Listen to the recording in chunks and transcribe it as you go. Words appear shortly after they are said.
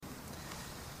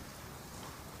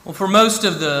Well, for most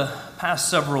of the past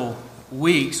several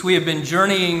weeks, we have been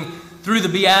journeying through the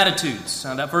Beatitudes,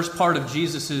 that first part of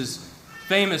Jesus'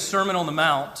 famous Sermon on the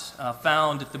Mount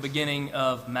found at the beginning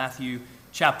of Matthew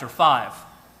chapter 5.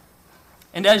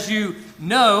 And as you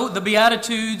know, the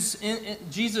Beatitudes,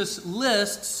 Jesus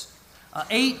lists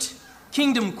 8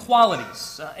 kingdom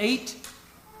qualities, 8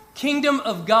 kingdom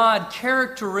of God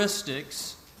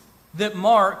characteristics that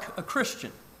mark a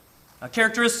Christian,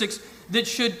 characteristics that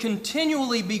should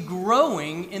continually be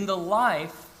growing in the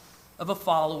life of a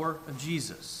follower of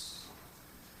Jesus.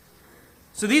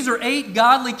 So these are 8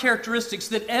 godly characteristics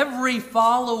that every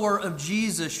follower of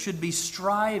Jesus should be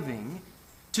striving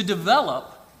to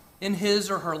develop in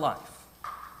his or her life.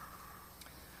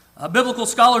 Biblical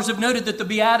scholars have noted that the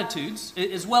Beatitudes,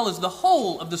 as well as the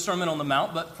whole of the Sermon on the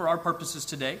Mount, but for our purposes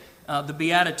today, the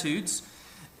Beatitudes,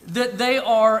 that they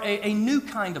are a new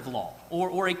kind of law,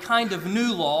 or a kind of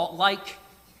new law like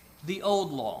the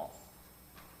old law.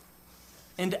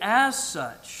 And as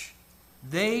such,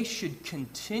 they should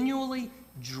continually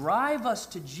drive us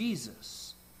to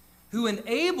Jesus, who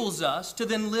enables us to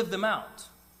then live them out.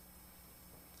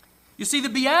 You see, the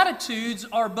Beatitudes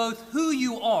are both who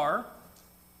you are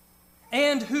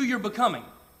and who you're becoming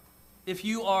if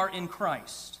you are in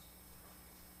Christ.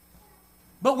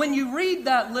 But when you read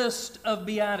that list of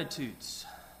Beatitudes,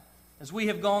 as we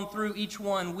have gone through each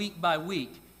one week by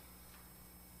week,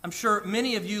 I'm sure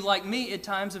many of you, like me, at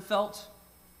times have felt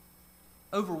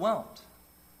overwhelmed.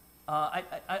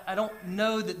 I don't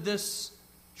know that this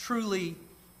truly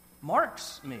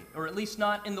marks me, or at least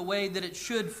not in the way that it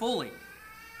should fully.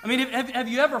 I mean, have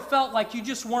you ever felt like you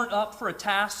just weren't up for a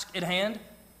task at hand?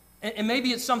 And maybe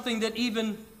it's something that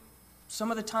even some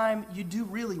of the time you do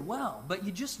really well, but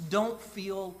you just don't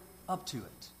feel up to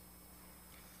it.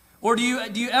 Or do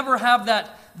you ever have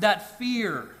that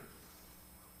fear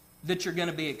that you're going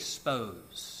to be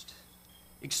exposed?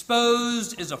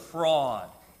 Exposed as a fraud,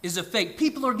 as a fake.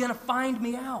 People are going to find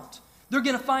me out. They're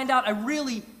going to find out I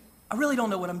really don't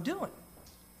know what I'm doing.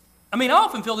 I mean, I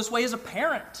often feel this way as a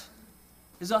parent,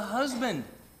 as a husband,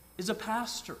 as a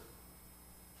pastor.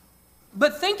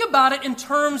 But think about it in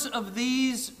terms of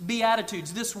these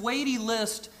Beatitudes, this weighty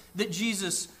list that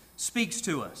Jesus speaks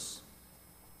to us.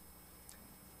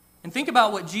 And think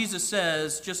about what Jesus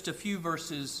says just a few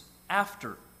verses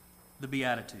after the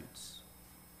Beatitudes.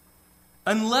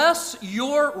 Unless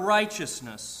your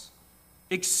righteousness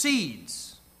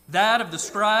exceeds that of the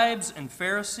scribes and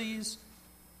Pharisees,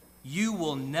 you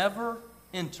will never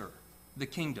enter the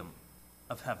kingdom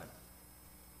of heaven.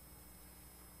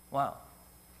 Wow.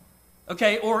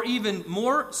 Okay, or even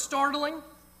more startling,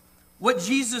 what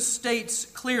Jesus states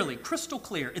clearly, crystal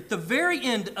clear, at the very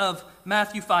end of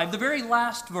Matthew 5, the very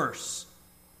last verse.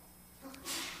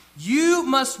 You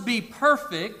must be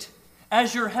perfect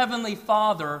as your heavenly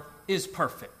Father is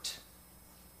perfect.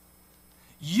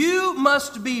 You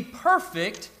must be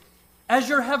perfect as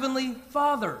your heavenly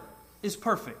Father is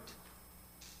perfect.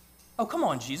 Oh, come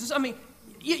on, Jesus. I mean,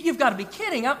 you've got to be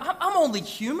kidding. I'm only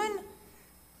human.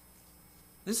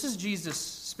 This is Jesus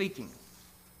speaking.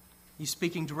 He's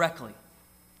speaking directly.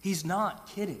 He's not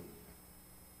kidding.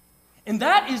 And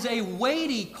that is a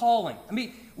weighty calling. I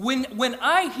mean, when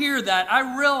I hear that,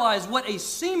 I realize what a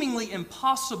seemingly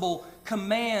impossible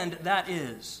command that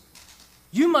is.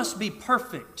 You must be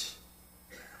perfect.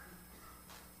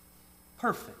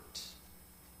 Perfect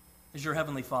as your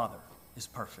heavenly Father is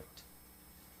perfect.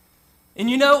 And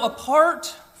you know,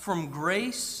 apart from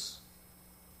grace,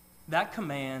 that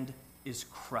command is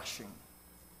crushing.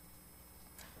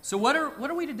 So what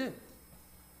are we to do?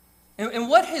 And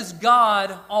what has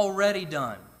God already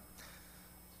done?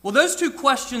 Well, those two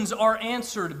questions are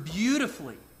answered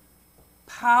beautifully,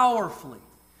 powerfully,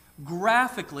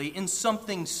 graphically in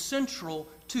something central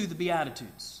to the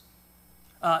Beatitudes,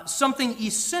 something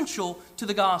essential to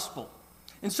the gospel.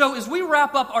 And so as we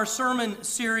wrap up our sermon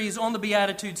series on the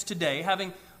Beatitudes today,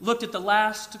 having looked at the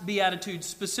last Beatitude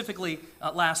specifically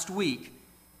last week,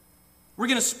 we're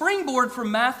going to springboard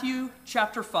from Matthew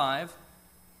chapter 5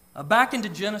 back into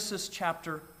Genesis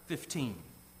chapter 15.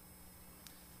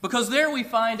 Because there we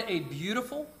find a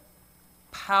beautiful,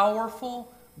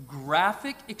 powerful,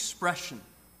 graphic expression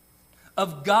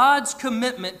of God's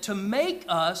commitment to make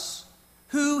us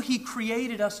who He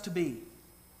created us to be,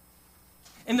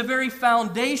 and the very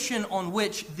foundation on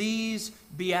which these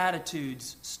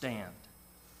Beatitudes stand.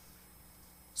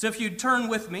 So if you'd turn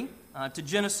with me to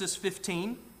Genesis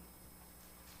 15.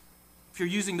 If you're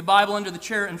using the Bible under the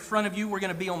chair in front of you, we're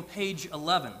going to be on page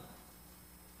 11.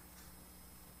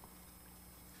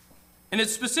 And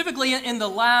it's specifically in the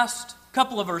last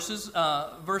couple of verses,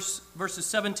 verses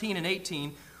 17 and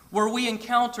 18, where we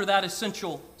encounter that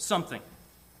essential something,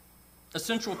 a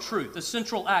central truth, a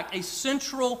central act, a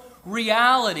central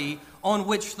reality on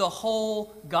which the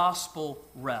whole gospel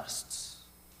rests.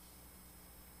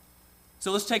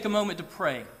 So let's take a moment to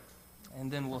pray, and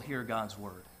then we'll hear God's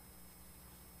word.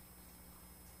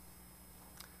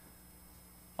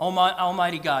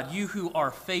 Almighty God, you who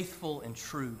are faithful and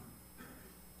true,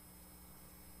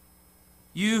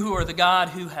 you who are the God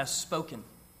who has spoken,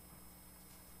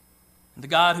 and the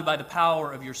God who by the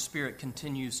power of your Spirit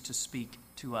continues to speak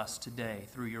to us today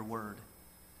through your word,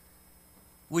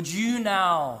 would you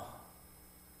now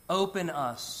open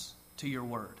us to your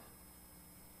word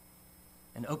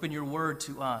and open your word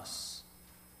to us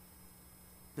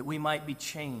that we might be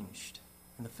changed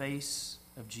in the face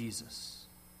of Jesus,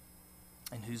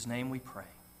 in whose name we pray.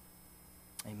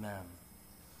 Amen.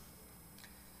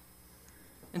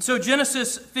 And so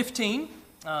Genesis 15,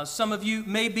 some of you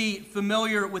may be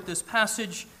familiar with this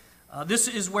passage. This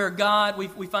is where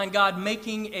we find God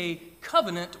making a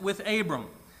covenant with Abram.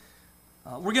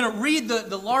 We're going to read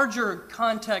the larger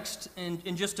context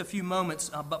in just a few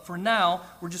moments, but for now,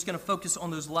 we're just going to focus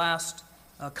on those last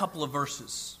couple of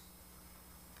verses.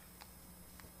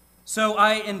 So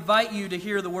I invite you to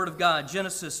hear the word of God,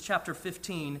 Genesis chapter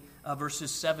 15,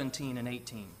 verses 17 and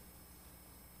 18.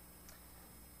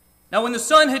 Now when the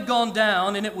sun had gone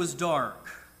down and it was dark,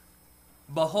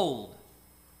 behold,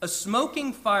 a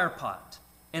smoking firepot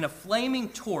and a flaming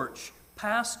torch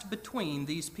passed between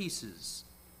these pieces.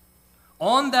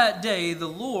 On that day the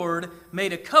Lord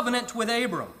made a covenant with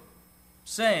Abram,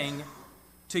 saying,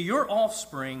 to your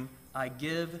offspring I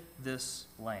give this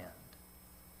land.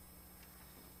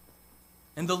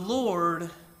 And the Lord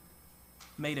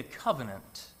made a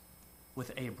covenant with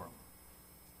Abram.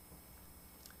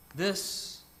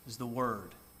 This is the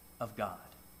word of God.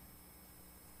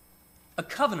 A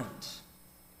covenant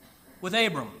with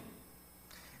Abram.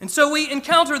 And so we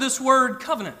encounter this word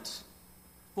covenant.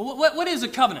 Well, what is a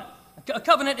covenant? A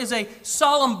covenant is a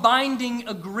solemn binding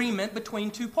agreement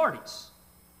between two parties.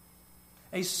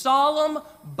 A solemn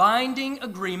binding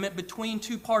agreement between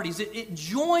two parties. It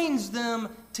joins them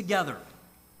together.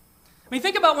 I mean,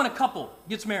 think about when a couple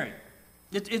gets married.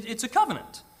 It's a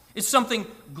covenant. It's something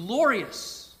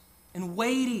glorious and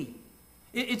weighty.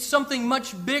 It's something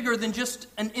much bigger than just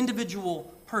an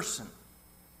individual person.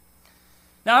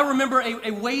 Now, I remember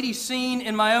a weighty scene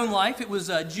in my own life. It was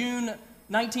June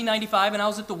 1995, and I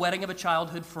was at the wedding of a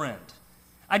childhood friend.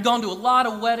 I'd gone to a lot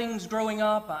of weddings growing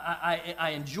up.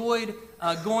 I enjoyed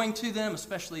going to them,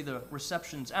 especially the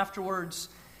receptions afterwards.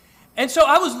 And so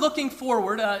I was looking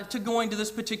forward to going to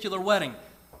this particular wedding.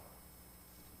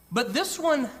 But this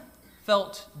one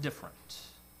felt different.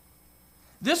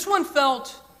 This one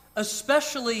felt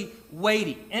especially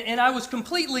weighty, and I was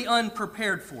completely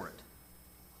unprepared for it.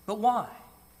 But why?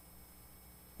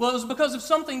 Well, it was because of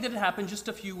something that had happened just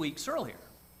a few weeks earlier.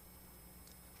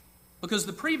 Because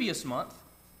the previous month,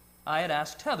 I had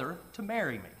asked Heather to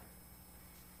marry me.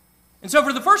 And so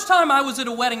for the first time, I was at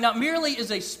a wedding, not merely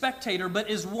as a spectator, but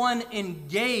as one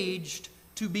engaged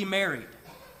to be married.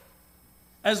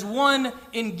 As one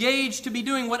engaged to be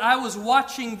doing what I was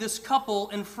watching this couple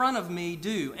in front of me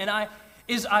do. And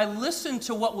as I listened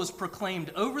to what was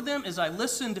proclaimed over them, as I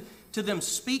listened to them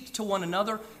speak to one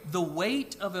another, the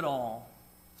weight of it all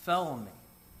fell on me.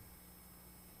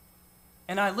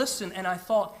 And I listened and I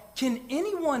thought, can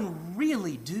anyone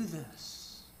really do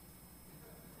this?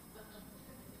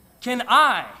 Can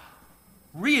I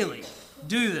really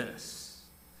do this?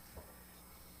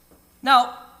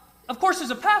 Now, of course, as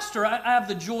a pastor, I have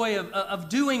the joy of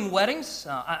doing weddings.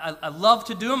 I love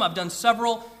to do them. I've done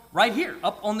several right here,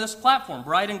 up on this platform,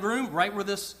 bride and groom, right where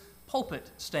this pulpit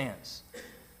stands.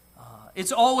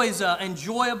 It's always an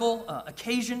enjoyable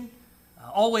occasion,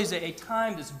 always a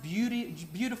time that's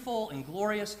beautiful and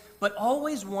glorious, but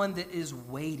always one that is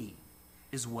weighty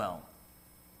as well.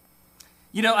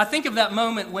 You know, I think of that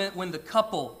moment when the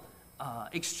couple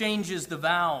exchanges the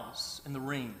vows and the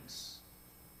rings.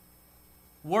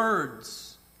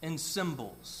 Words and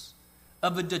symbols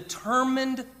of a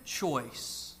determined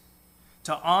choice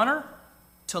to honor,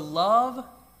 to love,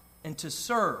 and to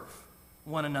serve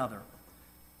one another.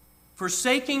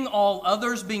 Forsaking all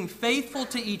others, being faithful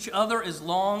to each other as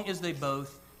long as they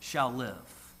both shall live.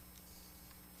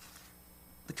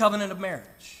 The covenant of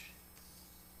marriage.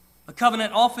 A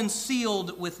covenant often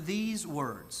sealed with these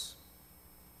words.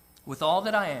 With all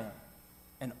that I am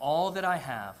and all that I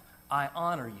have, I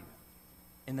honor you.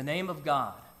 In the name of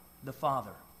God, the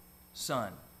Father,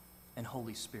 Son, and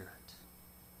Holy Spirit.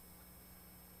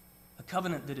 A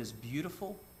covenant that is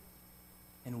beautiful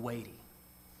and weighty.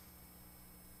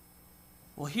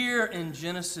 Well, here in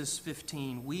Genesis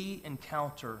 15, we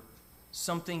encounter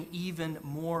something even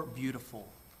more beautiful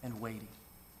and weighty.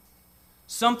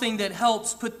 Something that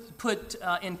helps put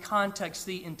in context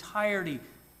the entirety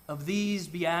of these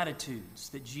Beatitudes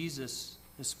that Jesus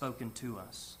has spoken to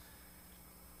us.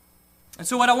 And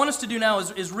so what I want us to do now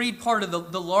is read part of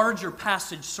the larger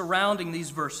passage surrounding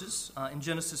these verses in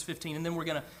Genesis 15, and then we're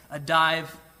going to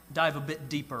dive a bit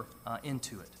deeper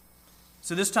into it.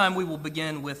 So this time we will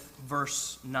begin with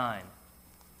verse 9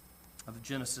 of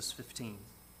Genesis 15.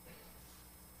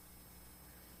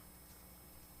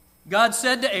 God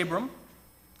said to Abram,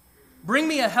 "Bring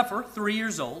me a heifer 3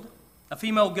 years old, a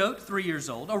female goat 3 years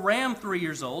old, a ram 3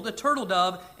 years old, a turtle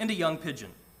dove, and a young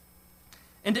pigeon."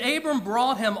 And Abram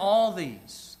brought him all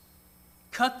these,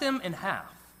 cut them in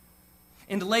half,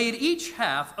 and laid each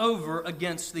half over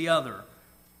against the other.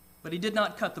 But he did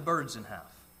not cut the birds in half.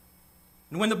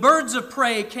 And when the birds of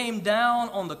prey came down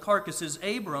on the carcasses,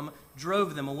 Abram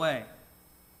drove them away.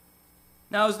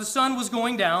 Now as the sun was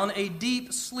going down, a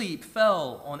deep sleep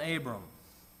fell on Abram.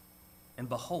 And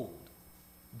behold,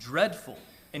 dreadful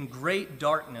and great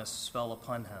darkness fell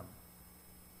upon him.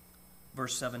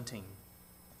 Verse 17.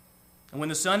 And when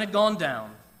the sun had gone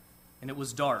down, and it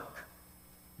was dark,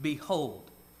 behold,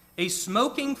 a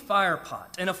smoking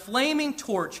firepot and a flaming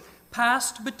torch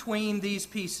passed between these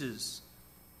pieces.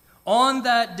 On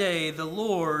that day, the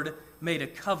Lord made a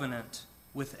covenant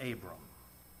with Abram.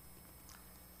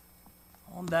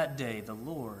 On that day, the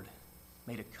Lord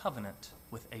made a covenant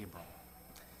with Abram.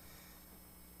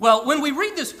 Well, when we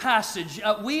read this passage,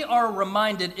 we are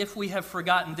reminded, if we have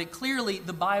forgotten, that clearly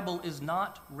the Bible is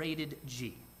not rated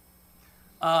G.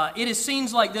 It is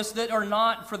scenes like this that are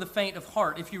not for the faint of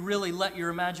heart if you really let your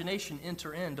imagination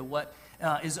enter into what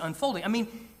is unfolding. I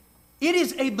mean, it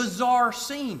is a bizarre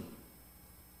scene,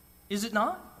 is it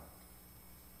not?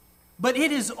 But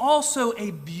it is also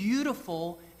a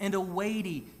beautiful and a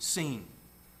weighty scene.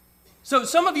 So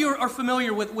some of you are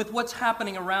familiar with what's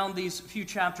happening around these few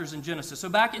chapters in Genesis. So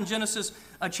back in Genesis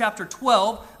chapter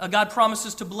 12, God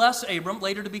promises to bless Abram,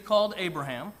 later to be called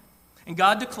Abraham. And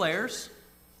God declares,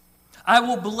 "I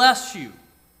will bless you.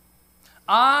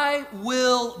 I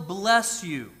will bless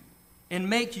you and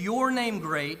make your name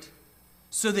great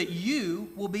so that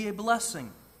you will be a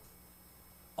blessing.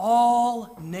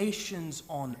 All nations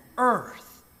on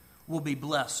earth will be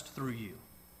blessed through you."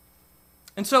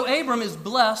 And so Abram is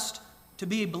blessed to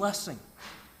be a blessing,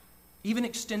 even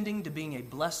extending to being a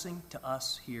blessing to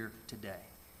us here today.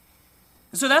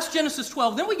 And so that's Genesis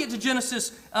 12. Then we get to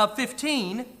Genesis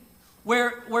 15,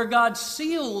 where God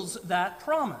seals that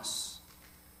promise.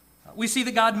 We see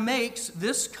that God makes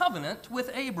this covenant with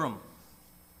Abram.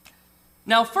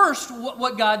 Now, first,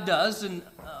 what God does, and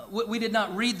we did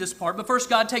not read this part, but first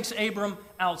God takes Abram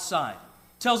outside,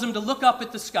 tells him to look up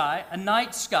at the sky, a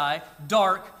night sky,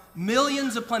 dark,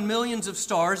 millions upon millions of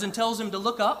stars, and tells him to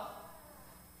look up,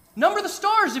 number the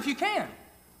stars if you can.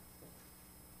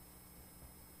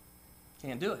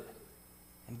 Can't do it.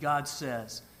 And God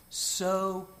says,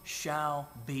 "So shall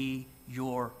be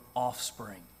your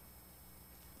offspring."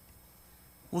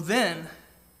 Well, then,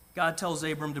 God tells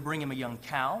Abram to bring him a young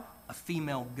cow, a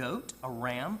female goat, a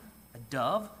ram, a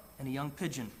dove, and a young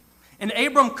pigeon. And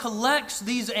Abram collects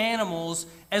these animals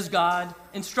as God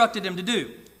instructed him to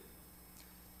do.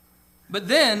 But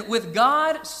then, with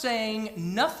God saying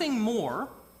nothing more,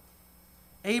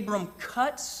 Abram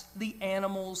cuts the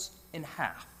animals in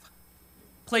half,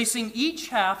 placing each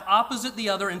half opposite the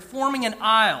other and forming an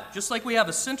aisle, just like we have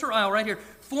a center aisle right here,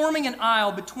 forming an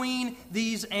aisle between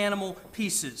these animal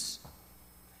pieces.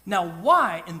 Now,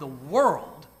 why in the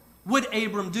world would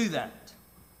Abram do that?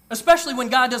 Especially when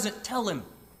God doesn't tell him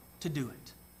to do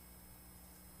it.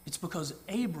 It's because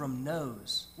Abram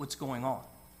knows what's going on.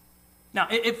 Now,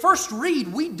 at first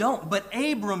read, we don't, but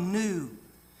Abram knew.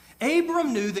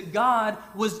 Abram knew that God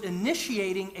was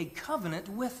initiating a covenant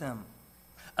with him.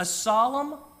 A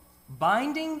solemn,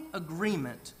 binding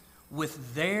agreement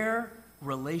with their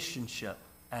relationship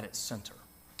at its center.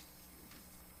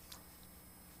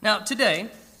 Now,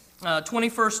 today,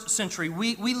 21st century,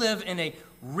 we live in a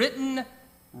written,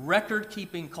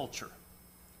 record-keeping culture.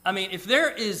 I mean, if there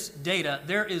is data,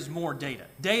 there is more data.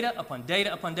 Data upon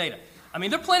data upon data. I mean,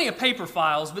 there are plenty of paper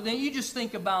files, but then you just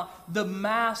think about the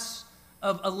mass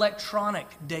of electronic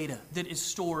data that is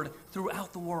stored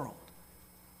throughout the world.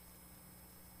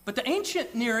 But the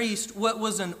ancient Near East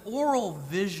was an oral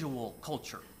visual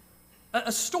culture,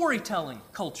 a storytelling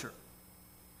culture.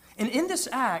 And in this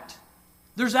act,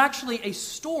 there's actually a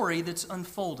story that's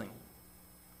unfolding,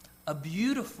 a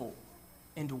beautiful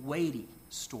and weighty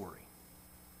story.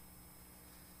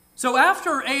 So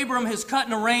after Abram has cut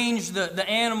and arranged the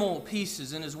animal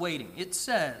pieces and is waiting, it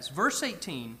says, verse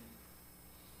 18,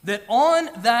 that on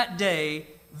that day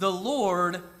the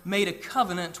Lord made a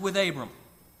covenant with Abram.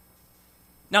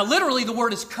 Now literally the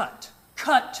word is cut.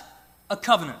 Cut a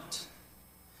covenant.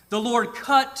 The Lord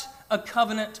cut a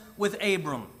covenant with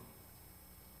Abram.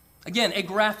 Again, a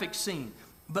graphic scene.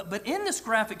 But in this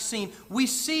graphic scene, we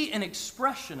see an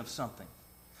expression of something.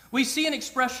 We see an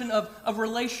expression of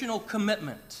relational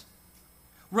commitment,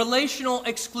 relational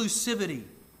exclusivity,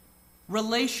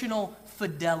 relational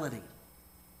fidelity,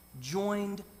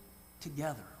 joined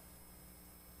together.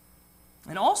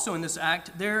 And also in this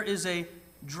act, there is a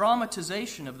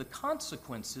dramatization of the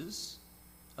consequences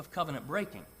of covenant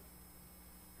breaking.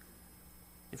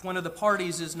 If one of the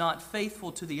parties is not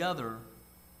faithful to the other,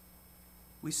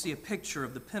 we see a picture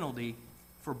of the penalty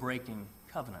for breaking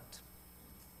covenant.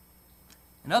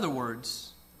 In other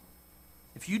words,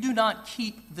 if you do not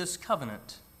keep this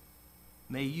covenant,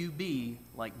 may you be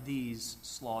like these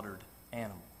slaughtered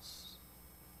animals.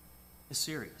 It's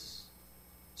serious.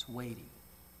 It's weighty.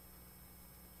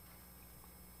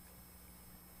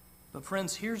 But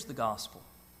friends, here's the gospel.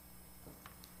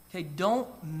 Okay, don't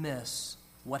miss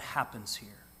what happens here.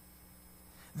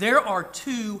 There are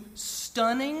two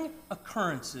stunning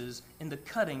occurrences in the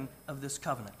cutting of this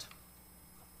covenant.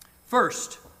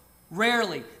 First,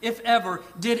 rarely, if ever,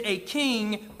 did a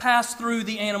king pass through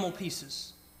the animal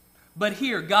pieces. But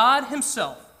here, God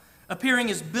himself,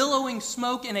 appearing as billowing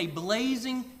smoke in a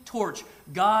blazing torch,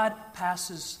 God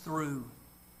passes through.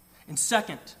 And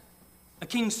second, a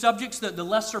king's subjects, the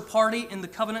lesser party in the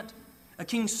covenant, a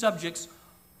king's subjects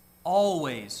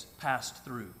always passed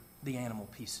through the animal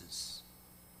pieces.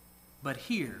 But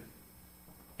here,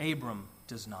 Abram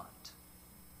does not.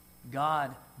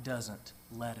 God doesn't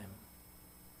let him.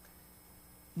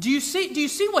 Do you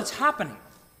see what's happening?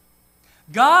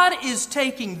 God is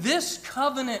taking this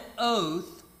covenant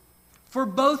oath for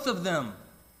both of them.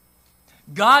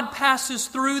 God passes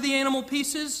through the animal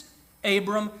pieces,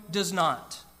 Abram does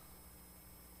not.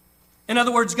 In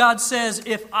other words, God says,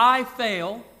 if I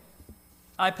fail,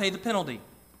 I pay the penalty.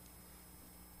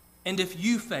 And if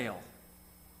you fail,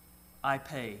 I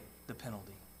pay the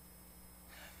penalty.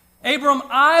 Abram,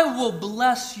 I will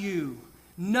bless you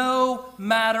no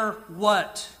matter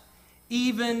what,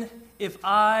 even if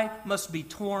I must be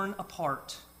torn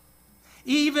apart.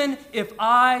 Even if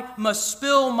I must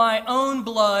spill my own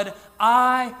blood,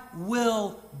 I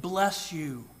will bless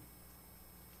you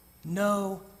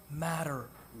no matter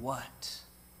what.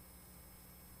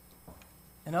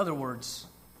 In other words,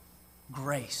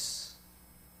 grace.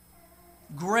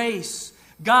 Grace.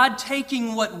 God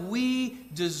taking what we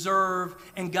deserve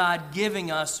and God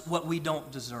giving us what we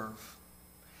don't deserve.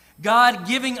 God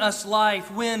giving us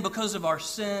life when, because of our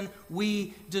sin,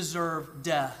 we deserve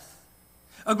death.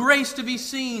 A grace to be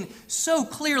seen so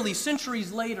clearly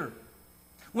centuries later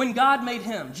when God made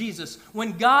him, Jesus,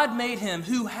 when God made him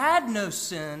who had no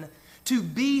sin to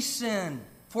be sin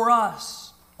for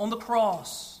us on the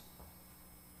cross,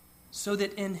 so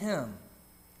that in him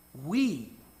we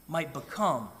might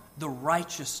become the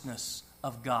righteousness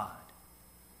of God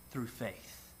through faith.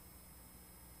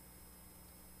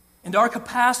 And our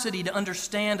capacity to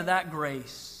understand that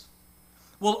grace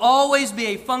will always be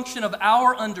a function of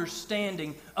our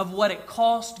understanding of what it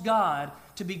cost God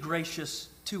to be gracious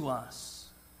to us.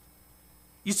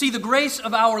 You see, the grace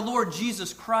of our Lord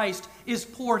Jesus Christ is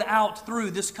poured out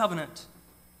through this covenant.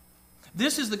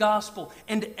 This is the gospel,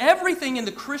 and everything in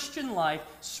the Christian life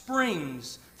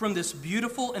springs from this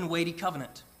beautiful and weighty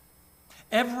covenant.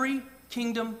 Every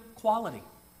kingdom quality,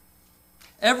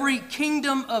 every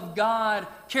kingdom of God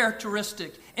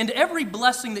characteristic, and every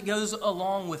blessing that goes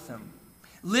along with them,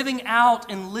 living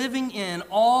out and living in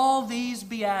all these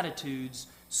Beatitudes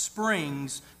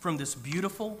springs from this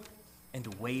beautiful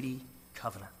and weighty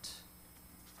covenant.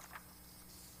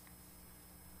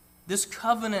 This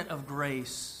covenant of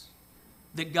grace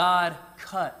that God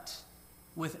cut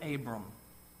with Abram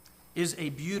is a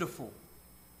beautiful,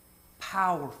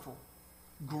 powerful,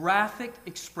 graphic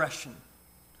expression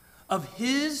of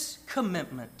his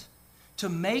commitment to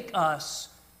make us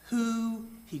who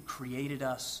he created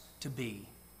us to be.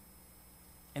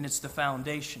 And it's the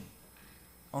foundation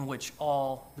on which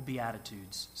all the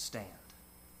Beatitudes stand.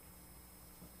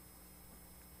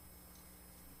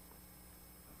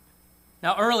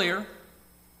 Now, earlier,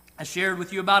 I shared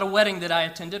with you about a wedding that I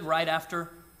attended right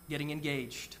after getting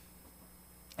engaged,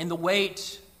 and the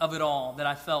weight of it all that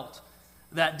I felt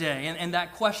that day, and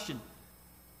that question,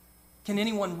 can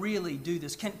anyone really do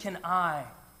this? Can I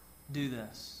do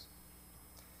this?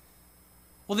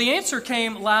 Well, the answer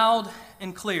came loud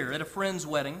and clear at a friend's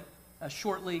wedding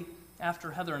shortly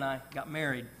after Heather and I got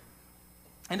married.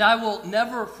 And I will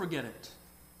never forget it.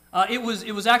 It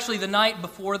was actually the night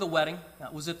before the wedding.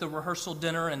 It was at the rehearsal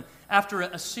dinner, and after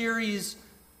a series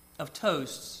of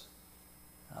toasts,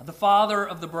 the father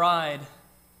of the bride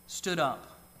stood up.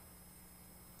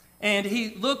 And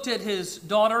he looked at his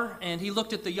daughter, and he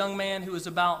looked at the young man who was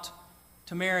about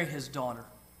to marry his daughter.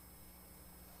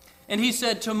 And he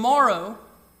said, "Tomorrow,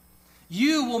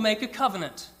 you will make a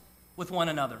covenant with one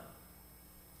another.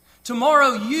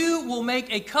 Tomorrow, you will make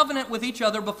a covenant with each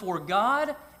other before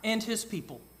God and His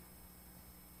people.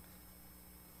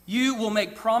 You will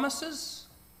make promises.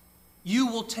 You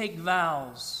will take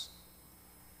vows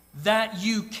that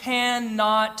you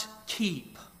cannot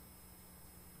keep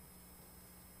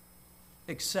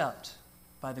except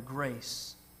by the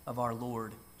grace of our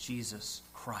Lord Jesus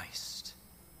Christ."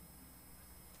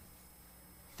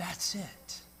 That's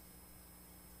it.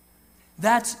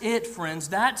 That's it, friends.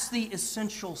 That's the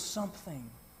essential something.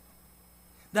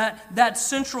 That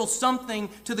central something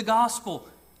to the gospel.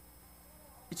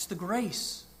 It's the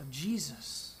grace of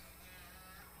Jesus.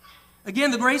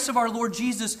 Again, the grace of our Lord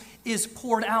Jesus is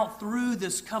poured out through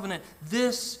this covenant.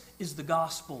 This is the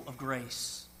gospel of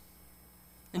grace.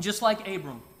 And just like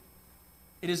Abram,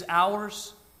 it is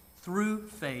ours through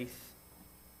faith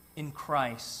in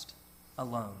Christ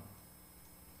alone.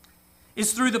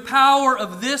 It's through the power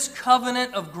of this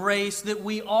covenant of grace that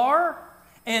we are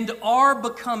and are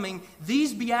becoming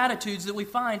these Beatitudes that we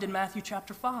find in Matthew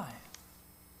chapter 5.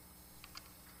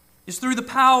 It's through the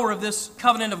power of this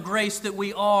covenant of grace that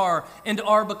we are and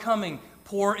are becoming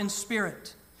poor in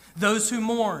spirit, those who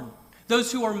mourn,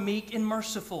 those who are meek and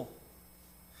merciful,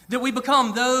 that we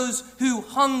become those who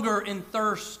hunger and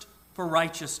thirst for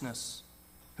righteousness,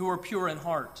 who are pure in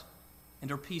heart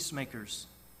and are peacemakers,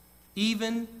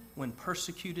 even when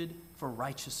persecuted for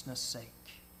righteousness'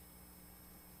 sake.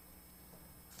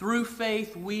 Through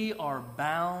faith, we are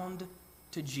bound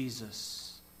to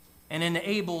Jesus and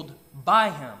enabled by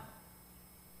Him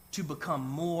to become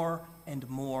more and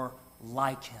more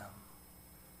like Him.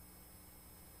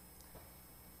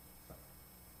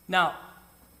 Now,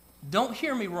 don't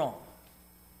hear me wrong,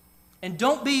 and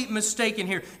don't be mistaken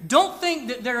here. Don't think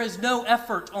that there is no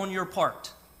effort on your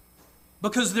part,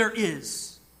 because there is.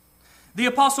 The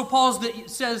Apostle Paul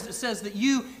says that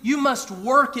you must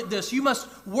work at this. You must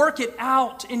work it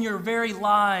out in your very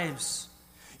lives.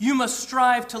 You must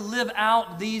strive to live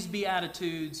out these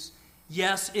Beatitudes.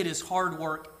 Yes, it is hard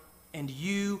work, and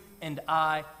you and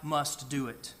I must do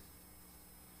it.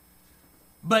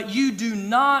 But you do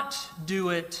not do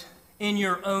it in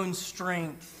your own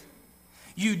strength.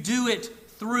 You do it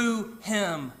through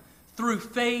Him, through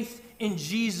faith in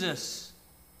Jesus.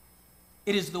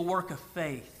 It is the work of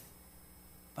faith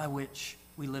by which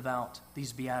we live out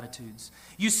these Beatitudes.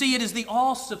 You see, it is the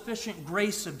all-sufficient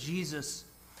grace of Jesus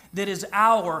that is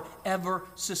our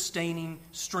ever-sustaining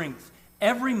strength,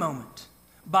 every moment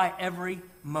by every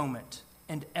moment,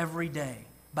 and every day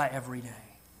by every day.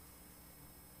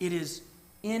 It is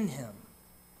in Him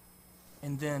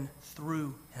and then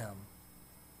through Him.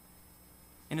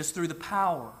 And it's through the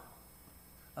power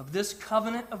of this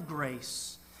covenant of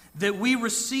grace that we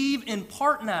receive in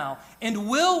part now and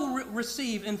will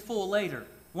receive in full later,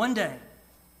 one day,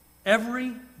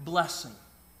 every blessing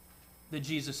that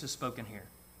Jesus has spoken here.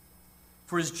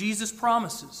 For as Jesus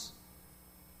promises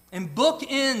and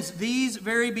bookends these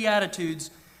very Beatitudes,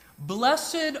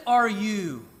 "Blessed are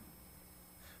you,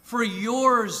 for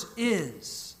yours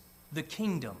is the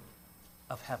kingdom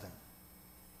of heaven."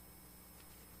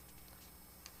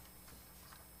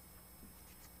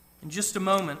 In just a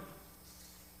moment,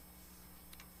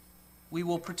 we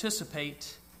will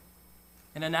participate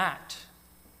in an act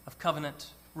of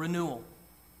covenant renewal.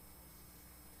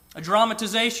 A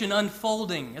dramatization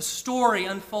unfolding, a story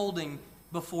unfolding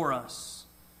before us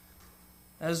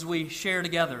as we share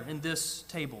together in this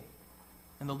table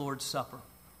in the Lord's Supper.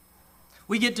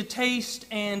 We get to taste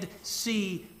and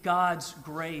see God's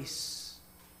grace.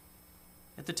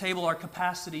 At the table, our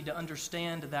capacity to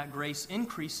understand that grace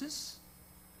increases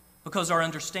because our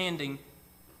understanding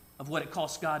of what it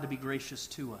costs God to be gracious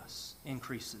to us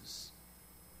increases.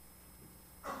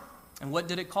 And what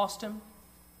did it cost Him?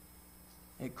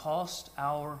 It cost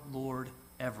our Lord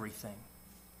everything.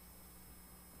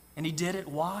 And He did it.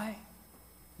 Why?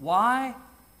 Why?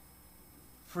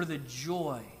 For the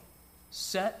joy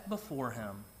set before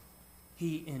Him,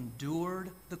 He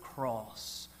endured the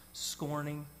cross,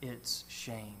 scorning its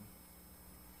shame.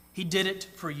 He did it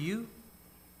for you,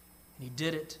 and He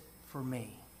did it for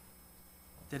me,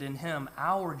 that in Him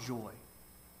our joy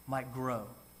might grow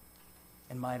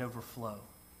and might overflow.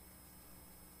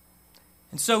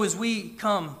 And so as we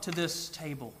come to this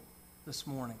table this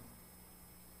morning,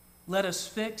 let us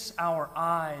fix our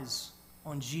eyes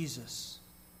on Jesus,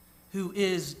 who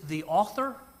is the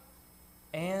author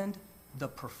and the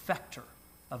perfecter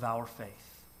of our faith.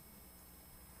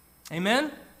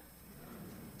 Amen?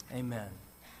 Amen.